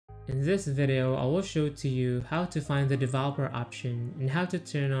In this video, I will show to you how to find the developer option and how to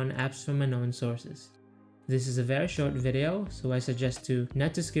turn on apps from unknown sources. This is a very short video, so I suggest to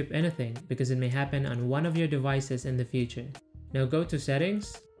not to skip anything because it may happen on one of your devices in the future. Now go to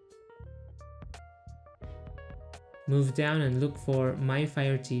settings, move down and look for My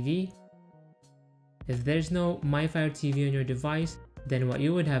Fire TV. If there's no My Fire TV on your device, then what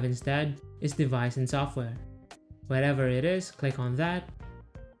you would have instead is device and software. Whatever it is, click on that.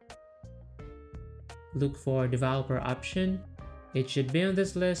 Look for developer option. It should be on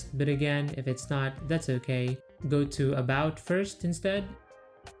this list, but again, if it's not, that's okay. Go to About first instead.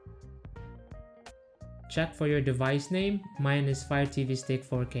 Check for your device name. Mine is Fire TV Stick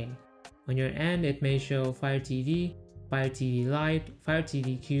 4K. On your end, it may show Fire TV Lite, Fire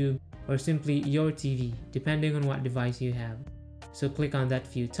TV Cube, or simply your TV, depending on what device you have. So click on that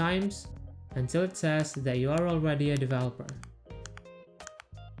few times until it says that you are already a developer.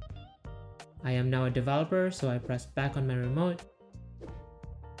 I am now a developer, so I press back on my remote,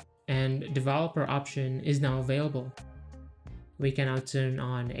 and developer option is now available. We can now turn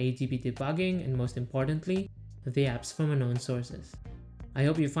on ADB debugging and most importantly, the apps from unknown sources. I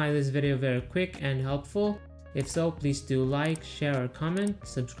hope you find this video very quick and helpful. If so, please do like, share or comment,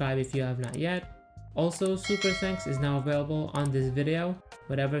 subscribe if you have not yet. Also, super thanks is now available on this video.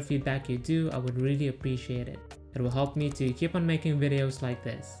 Whatever feedback you do, I would really appreciate it. It will help me to keep on making videos like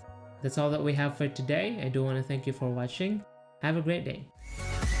this. That's all that we have for today. I do want to thank you for watching. Have a great day.